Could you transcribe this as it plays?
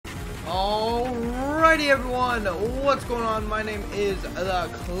Alrighty everyone, what's going on? My name is the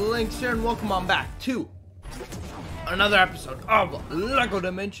Clinkster and welcome on back to another episode of LEGO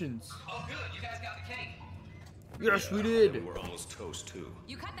Dimensions. Oh good, you guys got the cake. Yes, we did. We're almost toast too.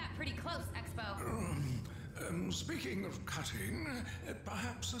 You cut that pretty close, Expo. Speaking of cutting,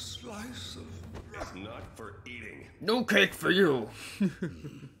 perhaps a slice of... It's not for eating. No cake for you.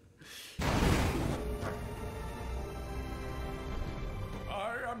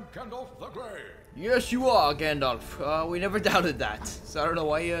 I am Gandalf the Grey. Yes, you are, Gandalf. We never doubted that. So I don't know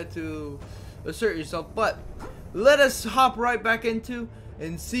why you had to assert yourself, but let us hop right back into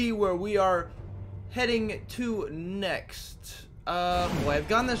and see where we are heading to next. Boy, I've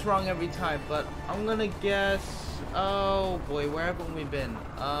gotten this wrong every time, but I'm gonna guess. Oh boy, where haven't we been?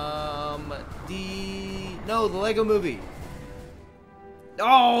 The Lego Movie.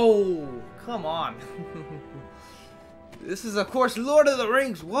 Oh, come on. This is, of course, Lord of the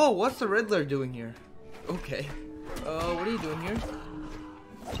Rings. Whoa, what's the Riddler doing here? Okay. What are you doing here?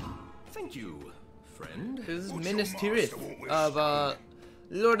 Thank you, friend. This is Minas Tirith of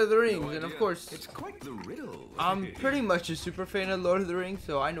Lord of the Rings, and of course, It's quite the riddle. I'm pretty much a super fan of Lord of the Rings,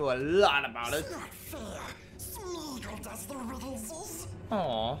 so I know a lot about it.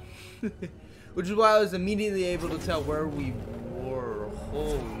 Aww. Which is why I was immediately able to tell where we were.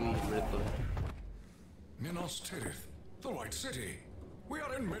 Holy Riddler. Minas Tirith, the White City. We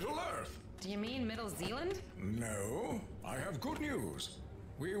are in Middle-earth. Do you mean Middle Zealand? No, I have good news.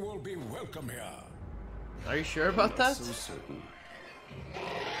 We will be welcome here. Are you sure about that? So certain.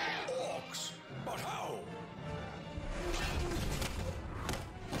 Orcs, but how?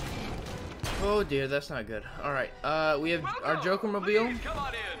 Oh dear, that's not good. Alright, we have our Joker Mobile, Please come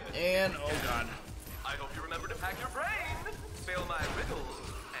on in. and oh god. I hope you remember to pack your brain. Fail my riddles.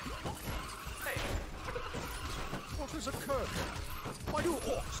 Hey. What has occurred here? Why do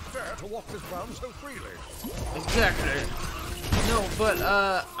orcs dare to walk this ground so freely? Exactly. No, but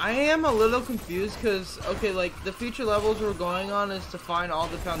I am a little confused because, okay, like the future levels we're going on is to find all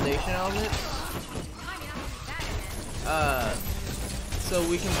the foundation elements. So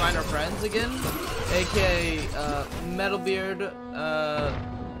we can find our friends again, aka Metalbeard,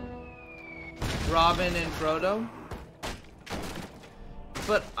 Robin, and Frodo.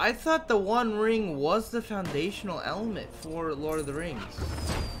 But I thought the One Ring was the foundational element for Lord of the Rings.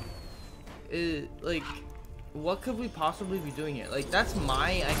 Like, what could we possibly be doing here? Like, that's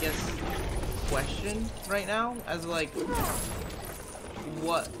my, I guess, question right now. As like,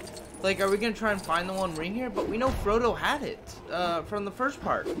 what? Like, are we gonna try and find the One Ring here? But we know Frodo had it from the first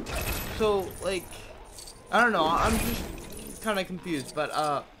part. So, like, I don't know. I'm just kind of confused. But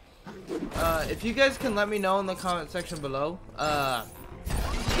if you guys can let me know in the comment section below,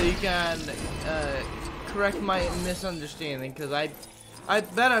 so you can correct my misunderstanding, because I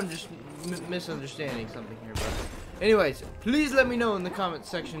bet I'm just misunderstanding something here. But anyways, please let me know in the comment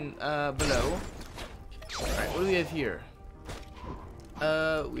section below. Alright, what do we have here?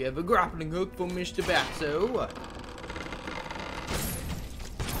 We have a grappling hook for Mr. Batso.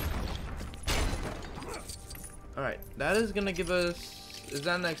 Alright, that is gonna give us... Is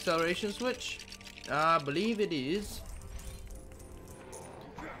that an acceleration switch? I believe it is.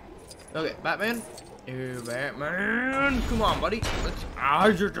 Okay, Batman. Here, Batman. Come on, buddy. Let's...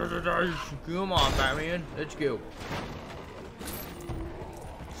 Come on, Batman. Let's go.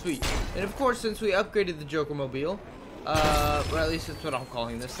 Sweet. And of course, since we upgraded the Joker Mobile, or at least that's what I'm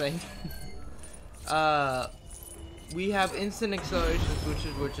calling this thing. We have instant acceleration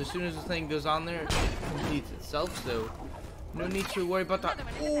switches, which as soon as the thing goes on there, it completes itself. So no need to worry about that.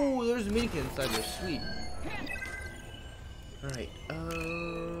 Oh, there's a mini-kit inside there. Sweet. All right.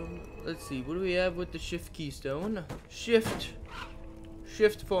 Let's see. What do we have with the shift keystone? Shift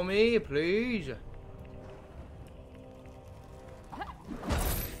for me, please.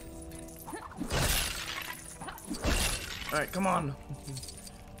 Alright, come on.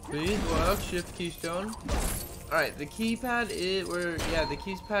 Please work. Shift keystone. Alright, the keypad is the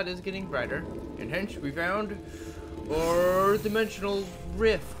keypad is getting brighter. And hence we found our dimensional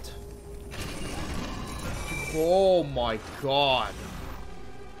rift. Oh my god.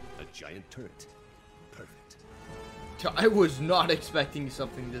 A giant turret. Perfect. I was not expecting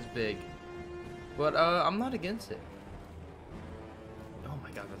something this big. But I'm not against it. Oh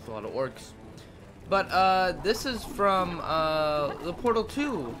my god, that's a lot of orcs. But this is from the Portal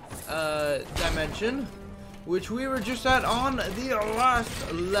 2 dimension, which we were just at on the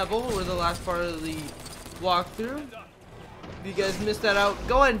last level, or the last part of the walkthrough. If you guys missed that out,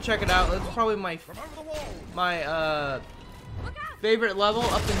 go ahead and check it out. That's probably my favorite level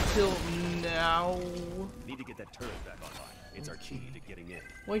up until now. Need to get that turret back online. It's our key to getting in.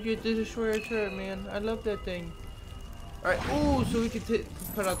 Why'd you destroy our turret, man? I love that thing. Alright, ooh, so we can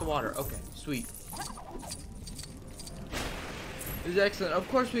put out the water. Okay, sweet. This is excellent. Of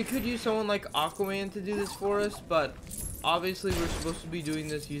course, we could use someone like Aquaman to do this for us, but obviously we're supposed to be doing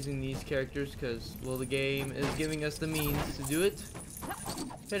this using these characters because, well, the game is giving us the means to do it.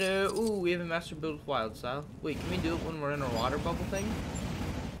 Hello. Ooh, we have a master build with wild style. Wait, can we do it when we're in our water bubble thing?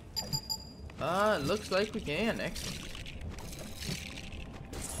 Looks like we can. Excellent.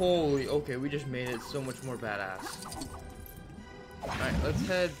 Holy, okay, we just made it so much more badass. Alright, let's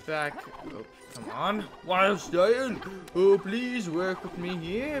head back. Oh, come on. Wild style. Oh, please work with me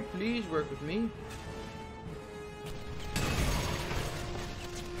here. Please work with me.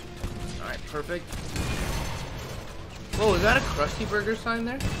 Alright, perfect. Whoa, is that a Krusty Burger sign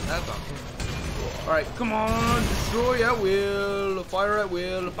there? That's awesome. Alright, come on. Destroy at will. Fire at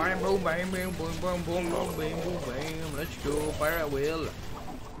will. Bam, boom, bam, bam, boom, boom, boom, boom, bam, boom, bam. Let's go. Fire at will.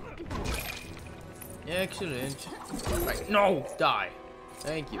 Excellent. Right, no! Die.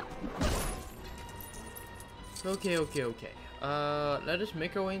 Thank you. Okay, okay, okay. Let us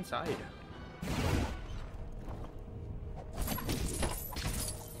make our way inside.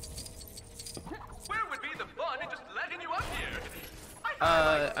 Where would be the fun in just letting you up here?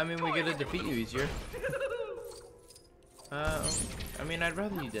 I mean, we gotta defeat you easier. I mean, I'd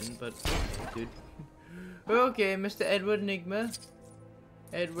rather you didn't, but okay, dude. Okay, Mr. Edward Nigma.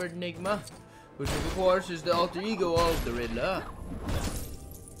 Edward Nigma. Which of course is the alter ego of the Riddler.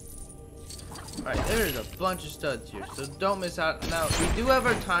 Alright, there's a bunch of studs here, so don't miss out. Now, we do have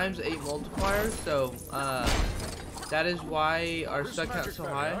our ×8 multiplier, so that is why our stud count is so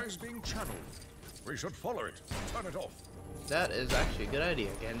high. Being channeled. We should follow it. Turn it off. That is actually a good idea,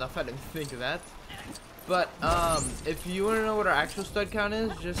 Gandalf. I didn't think of that. But if you want to know what our actual stud count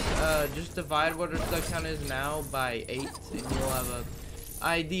is, just divide what our stud count is now by 8, and you'll have a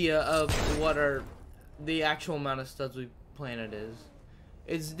idea of what the actual amount of studs we planet is.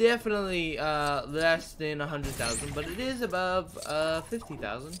 It's definitely less than 100,000, but it is above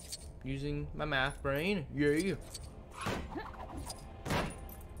 50,000 using my math brain. Yeah.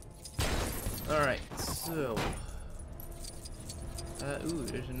 All right, so ooh,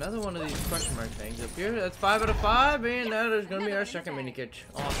 there's another one of these question mark things up here. That's 5 out of 5, and that is gonna be our second mini kit.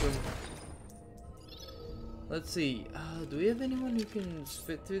 Awesome. Let's see. Do we have anyone who can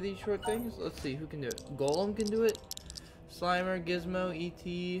spit through these short things? Let's see who can do it. Golem can do it. Slimer, Gizmo,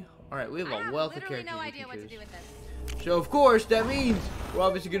 ET. All right, we have a wealth of characters. No we idea can what to choose. do with this. So of course that means we're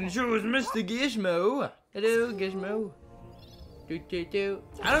obviously gonna choose Mr. Gizmo. Hello, Gizmo.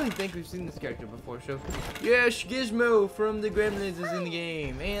 I don't even think we've seen this character before, so yes, Gizmo from the Gremlins is in the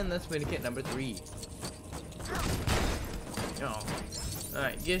game, and that's mini kit number 3. Oh.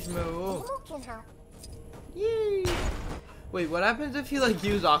 Alright, Gizmo. Yay! Wait, what happens if you like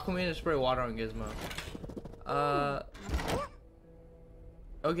use Aquaman to spray water on Gizmo?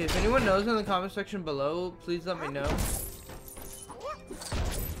 Okay, if anyone knows in the comment section below, please let me know.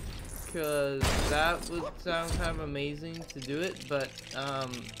 Because that would sound kind of amazing to do it, but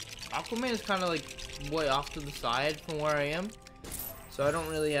Aquaman is kind of like way off to the side from where I am, so I don't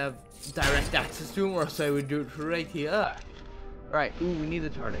really have direct access to him, or else I would do it right here. Alright, ooh, we need the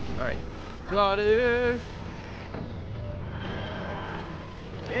TARDIS. Alright, TARDIS!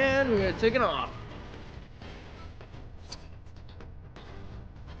 And we're gonna take it off.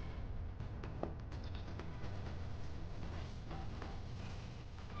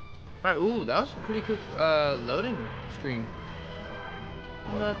 Alright, ooh, that was a pretty quick loading screen.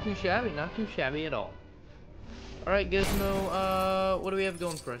 Not too shabby, not too shabby at all. Alright, Gizmo, what do we have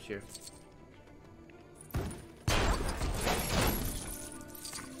going for us here?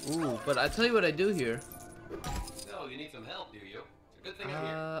 Ooh, but I tell you what I do here. So, you need some help, do you? It's a good thing I'm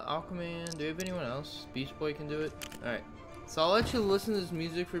here. Aquaman, do we have anyone else? Beast Boy can do it. Alright, so I'll let you listen to this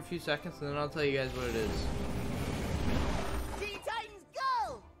music for a few seconds, and then I'll tell you guys what it is. Teen Titans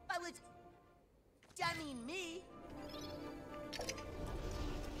Go! By which, I mean me.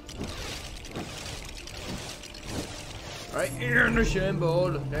 Alright, in the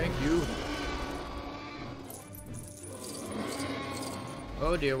shamble. Thank you.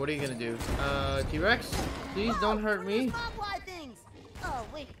 Oh dear, what are you gonna do? T-Rex? Please don't hurt me. Bobfly things. Oh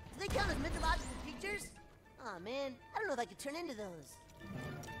wait, do they count as mythological creatures? Oh man, I don't know if I could turn into those.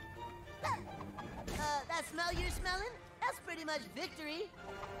 That smell you're smelling? That's pretty much victory.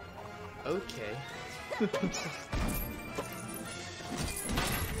 Okay.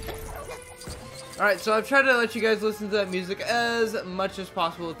 Alright, so I've tried to let you guys listen to that music as much as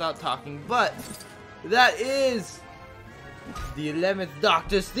possible without talking, but that is the 11th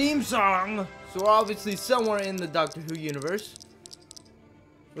Doctor's theme song. So we're obviously somewhere in the Doctor Who universe.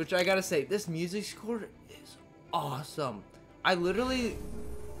 Which I gotta say, this music score is awesome. I literally,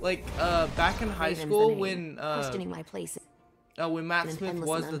 like, back in high Raven's the school name. when Questioning my place when Matt in an Smith endless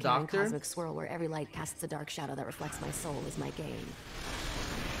was and the uncaring Doctor. cosmic swirl where every light casts a dark shadow that reflects my soul is my game.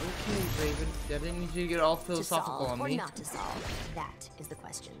 Okay, Raven. I didn't need you to get all To philosophical solve on or me. not to solve, that is the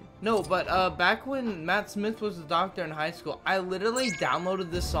question. No, but back when Matt Smith was the Doctor in high school, I literally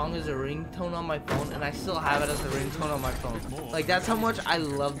downloaded this song as a ringtone on my phone, and I still have it as a ringtone on my phone. Like, that's how much I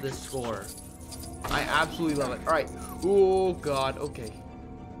love this score. I absolutely love it. Alright. Oh, God. Okay.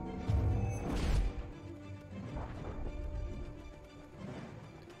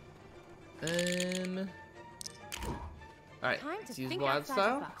 Alright. Time Let's to use think wild outside the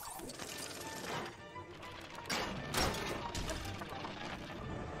style. box.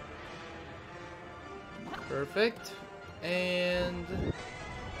 Perfect. And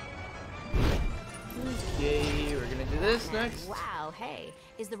okay, we're gonna do this next. Wow, hey,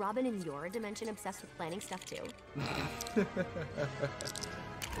 is the Robin in your dimension obsessed with planning stuff too?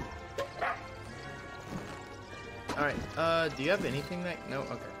 Alright, do you have anything that no?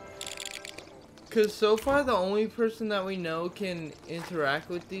 Okay. Cause so far the only person that we know can interact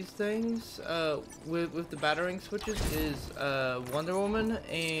with these things, with the battering switches is Wonder Woman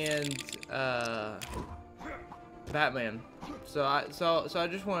and Batman. So I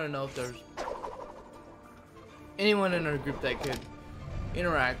just want to know if there's anyone in our group that could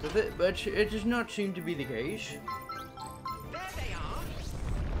interact with it, but it does not seem to be the case. There they are.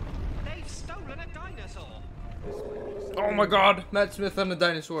 They've stolen a dinosaur. Oh my God, Matt Smith on a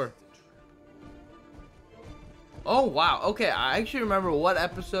dinosaur. Oh wow, okay, I actually remember what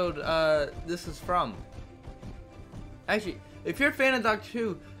episode this is from. Actually, if you're a fan of Doctor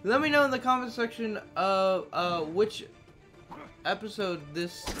Who, let me know in the comment section which episode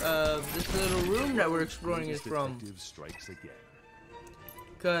this little room that we're exploring is from. Strikes again.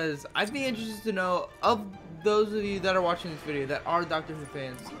 Cause I'd be interested to know, of those of you that are watching this video that are Doctor Who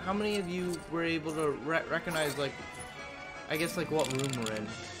fans, how many of you were able to recognize, like, I guess, like, what room we're in.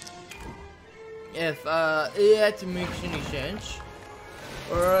 If it makes any sense.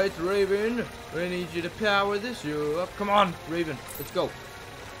 Alright, Raven, I need you to power this up. Come on, Raven, let's go.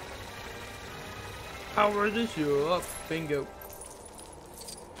 Power this up. Bingo.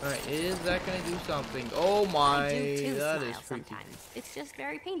 Alright, is that gonna do something? Oh my, I do too that smile is freaky. sometimes. It's just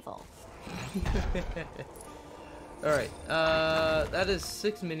very painful. Alright, that is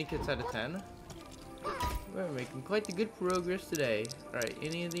 6 mini kits out of 10. We're making quite the good progress today. Alright,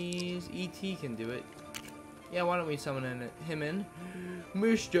 any of these? E.T. can do it. Yeah, why don't we summon him in?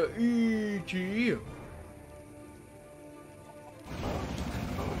 Mr. E.T.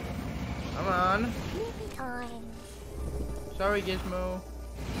 Come on. Sorry, Gizmo.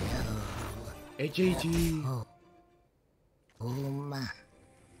 It's E.T.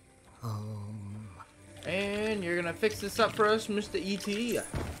 And you're gonna fix this up for us, Mr. E.T.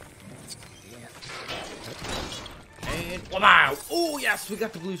 And wow! Oh yes, we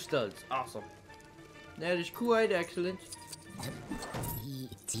got the blue studs. Awesome. That is quite excellent.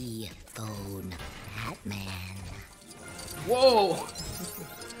 E.T. phone Batman. Whoa!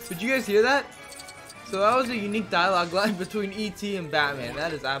 Did you guys hear that? So that was a unique dialogue line between E.T. and Batman.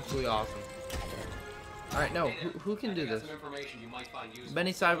 That is absolutely awesome. Alright, no, who can do this?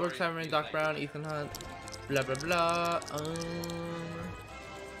 Benny Cyborg, Cyberman, Doc Brown, Ethan Hunt, blah blah blah.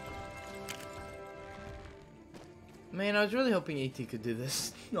 Man, I was really hoping E.T. could do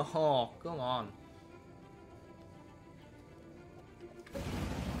this. Oh, come on.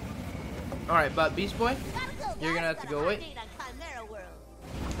 Alright, but Beast Boy, you're gonna have to go wait.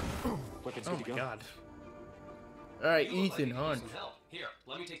 Oh my God. Alright, Ethan Hunt. Here,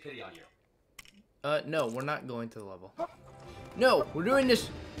 let me take pity on you. No, we're not going to the level. No, we're doing this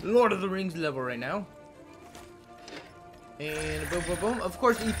Lord of the Rings level right now. And boom, boom, boom. Of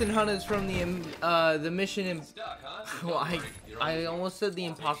course, Ethan Hunt is from the Mission in. Well, I almost said the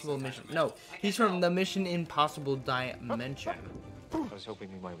Impossible Mission. No, he's from the Mission Impossible Dimension. I was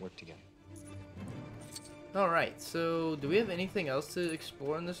hoping we might work together. All right. So, do we have anything else to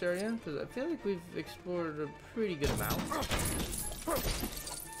explore in this area? Because I feel like we've explored a pretty good amount.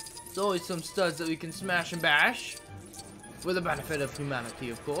 There's always some studs that we can smash and bash. For the benefit of humanity,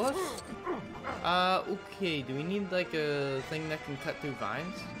 of course. Okay, do we need like a thing that can cut through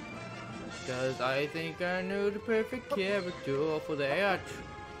vines? Because I think I know the perfect character for that.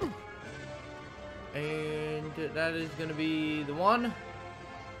 And that is gonna be the one.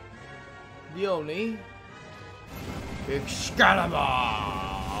 The only. Excalibur!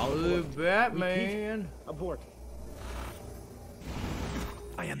 The Batman! Abort.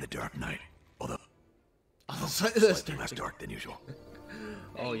 I am the Dark Knight, or Slightly less dark than usual.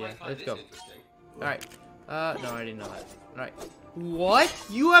 Oh yeah, Might find let's this go. interesting. Alright. No, I didn't know that. Alright. What?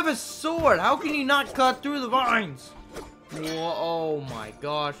 You have a sword! How can you not cut through the vines? Whoa, oh my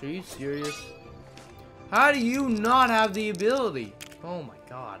gosh, are you serious? How do you not have the ability? Oh my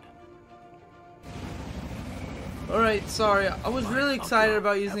god. Alright, sorry. I was really excited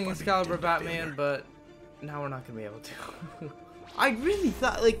about using Excalibur Batman, but now we're not gonna be able to. I really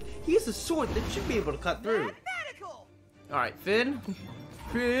thought, like, he has a sword that should be able to cut through. Alright, Finn.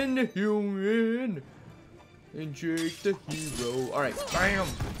 Finn the human. And Jake the hero. Alright, bam.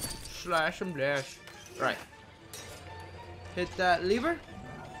 Slash and dash. Alright. Hit that lever.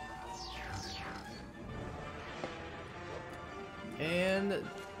 And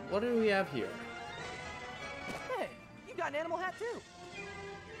what do we have here? Hey, you got an animal hat too.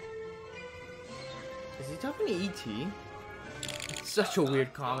 Is he talking to E.T.? Such a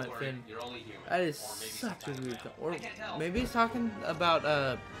weird comment, Don't worry, Finn. you're only human. That is Or maybe such a sometimes weird not. comment. I can't tell. Or maybe he's talking about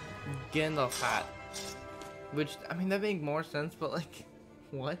Gandalf hat. Which, I mean, that makes more sense, but like,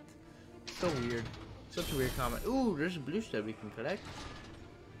 what? So weird. Such a weird comment. Ooh, there's a blue stud we can collect.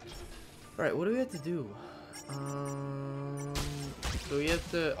 Alright, what do we have to do? So we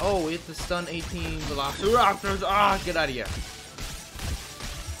have to, we have to stun 18 Velociraptors. Ah, get out of here.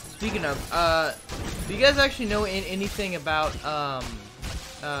 Speaking of, do you guys actually know anything about,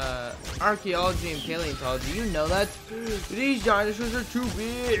 archaeology and paleontology? You know that these dinosaurs are too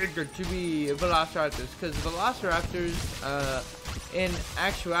big to be velociraptors, because velociraptors, in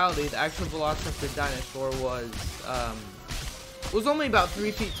actuality, the actual velociraptor dinosaur was only about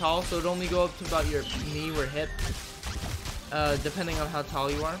 3 feet tall, so it'd only go up to about your knee or hip, depending on how tall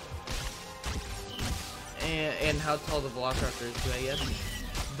you are, and how tall the velociraptor is too, I guess.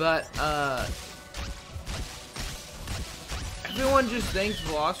 But everyone just thinks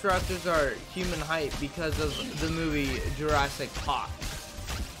velociraptors are human height because of the movie Jurassic Park,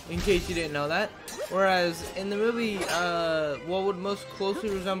 in case you didn't know that. Whereas in the movie, what would most closely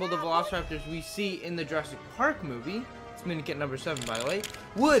resemble the velociraptors we see in the Jurassic Park movie, it's Minikit number 7 by the way,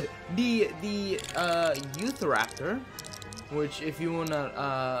 would be the Utahraptor, which if you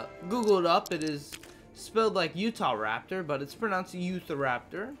wanna Google it up, it is spelled like Utah Raptor, but it's pronounced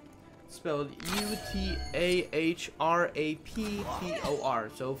Utahraptor. Spelled U-T-A-H-R-A-P-T-O-R.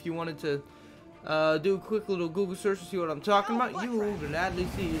 So if you wanted to do a quick little Google search to see what I'm talking about, you will gladly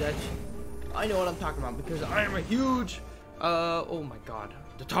see that I know what I'm talking about, because I am a huge, oh my god,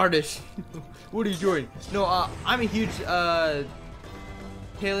 the TARDIS. What are you doing? No, I'm a huge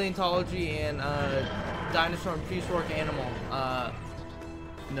paleontology and dinosaur and prehistoric animal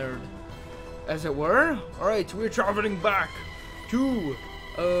nerd, as it were. Alright, we're traveling back to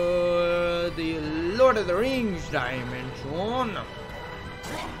the Lord of the Rings dimension.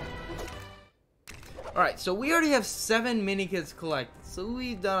 Alright, so we already have 7 mini-kits collected, so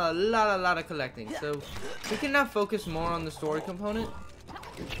we've done a lot of collecting, so we can now focus more on the story component.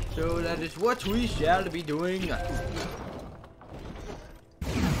 So that is what we shall be doing.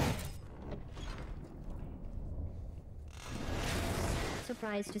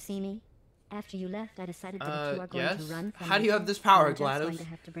 Surprised to see me? After you left, I decided that if you are going to run from How do you have this power, I'm just GLaDOS? going to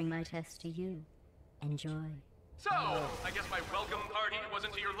have to bring my test to you. Enjoy. So, I guess my welcome party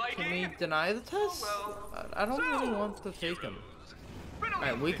wasn't to your liking. Can we deny the test? I don't really want to take them.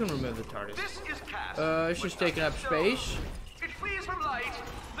 Alright, we can remove the TARDIS. This is Cass. It's just taking up space. It flees from light,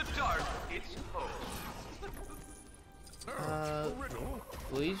 the dark its home.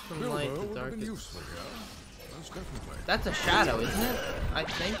 Flees from light to dark. Useful, yeah? Most definitely. That's a shadow, isn't it? I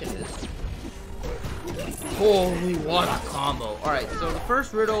think it is. Holy, what a combo. Alright, so the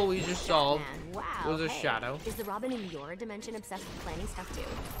first riddle we just solved was a shadow. Is the Robin in your dimension obsessed with planning stuff too?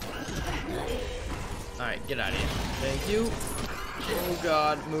 Alright, get out of here. Thank you. Oh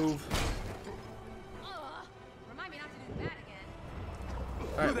god, move. Remind me not to do that again.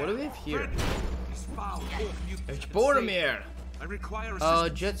 Alright, what do we have here? It's It's Boromir! I require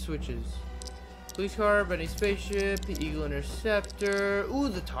Jet switches. Police car, Benny spaceship, the Eagle Interceptor. Ooh,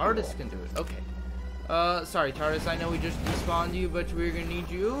 the TARDIS can do it. Okay. Sorry, TARDIS, I know we just despawned you, but we're gonna need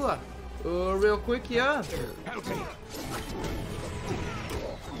you. Real quick, yeah? Help me.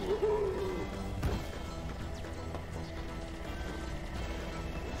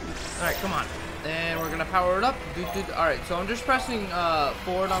 Alright, come on. And we're gonna power it up. Alright, so I'm just pressing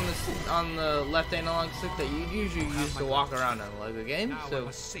forward on the left analog stick that you usually use to walk around in a Lego game. So,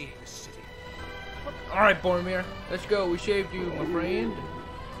 alright, Boromir, let's go. We shaved you, my friend.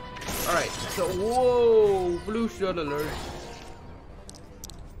 Alright, so whoa, blue shot alert.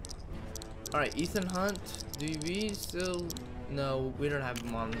 Alright, Ethan Hunt, do we still? No, we don't have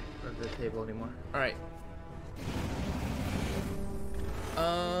him on the table anymore. Alright.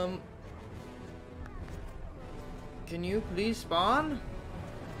 Can you please spawn?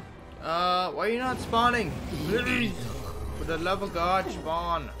 Why are you not spawning? Please! For the love of God,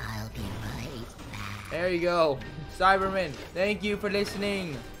 spawn. I'll be right back. There you go. Cyberman, thank you for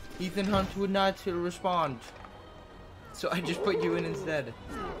listening. Ethan Hunt would not respond. So I just put you in instead.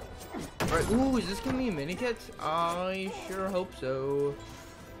 Alright, ooh, is this gonna be a mini kit? I sure hope so.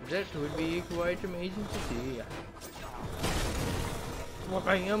 That would be quite amazing to see. What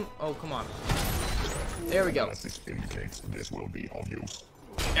I am? Oh, come on. There we go. This will be of use.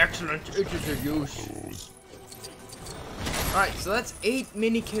 Excellent, it is of use. Alright, so that's 8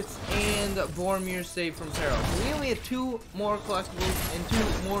 mini kits and Boromir saved from peril. So we only have 2 more collectibles and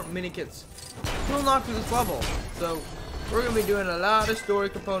 2 more mini kits to unlock for this level. So we're gonna be doing a lot of story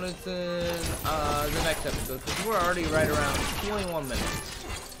components in the next episode because we're already right around 21 minutes.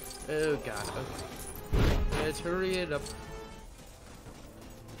 Oh god, okay. Let's hurry it up.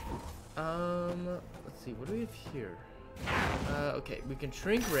 Let's see, what do we have here? Okay, we can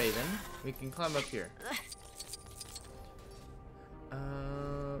shrink Raven. We can climb up here.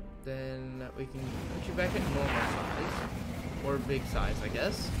 Then we can put you back at normal size. Or big size, I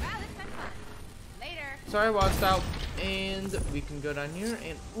guess. Wow, this time's fun. Later. Sorry, watched out. And we can go down here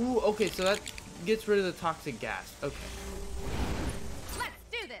and ooh, okay, so that gets rid of the toxic gas. Okay. Let's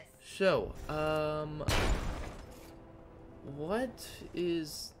do this. So, what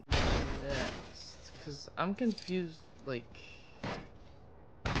is next? Because I'm confused, like...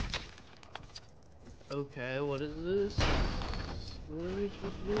 Okay, what is this? What are we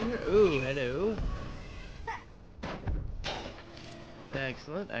supposed to do here? Ooh, hello.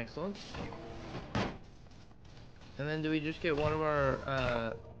 Excellent, excellent. And then do we just get one of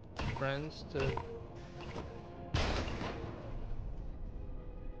our, friends to...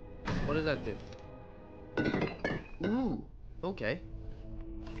 What does that do? Ooh, okay.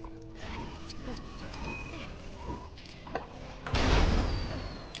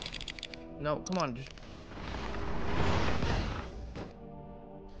 No, come on, just...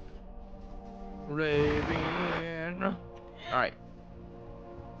 Raven. Alright.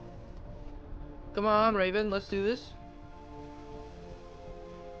 Come on, Raven, let's do this.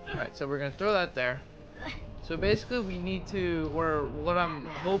 Alright, so we're gonna throw that there. So basically we need to, or what I'm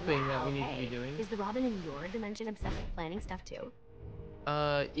hoping that we need to be doing Is the Robin in your dimension obsessed with planning stuff too?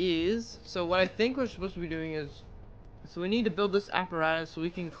 So what I think we're supposed to be doing is, so we need to build this apparatus so we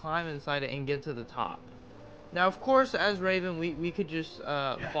can climb inside it and get to the top. Now of course as Raven we could just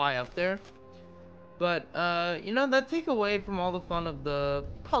fly up there. But, you know, that take away from all the fun of the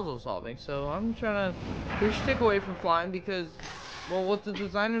puzzle solving. So I'm trying to stick away from flying because, well, what the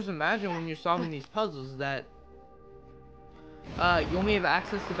designers imagine when you're solving these puzzles is that you only have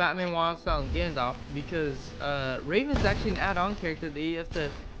access to Batman, Wildstyle, and Gandalf because Raven's actually an add-on character that you have to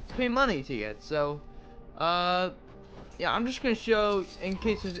pay money to get. So, yeah, I'm just going to show, in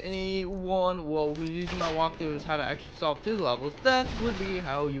case there's anyone, well, who's using my walkthroughs, how to actually solve 2 levels. That would be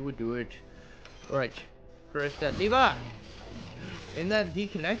how you would do it. Alright, press that lever. And that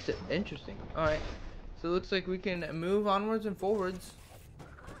deconnects it. Interesting. Alright. So it looks like we can move onwards and forwards.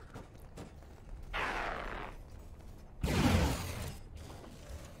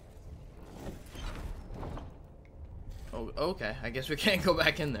 Oh, okay. I guess we can't go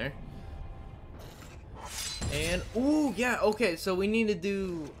back in there. And, ooh, yeah, okay. So we need to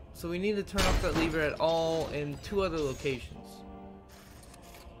do, we need to turn off that lever at all in 2 other locations.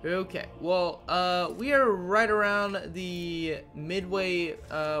 Okay, well, we are right around the midway,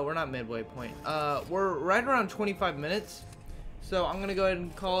 we're not midway point, we're right around 25 minutes, so I'm gonna go ahead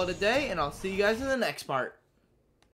and call it a day, and I'll see you guys in the next part.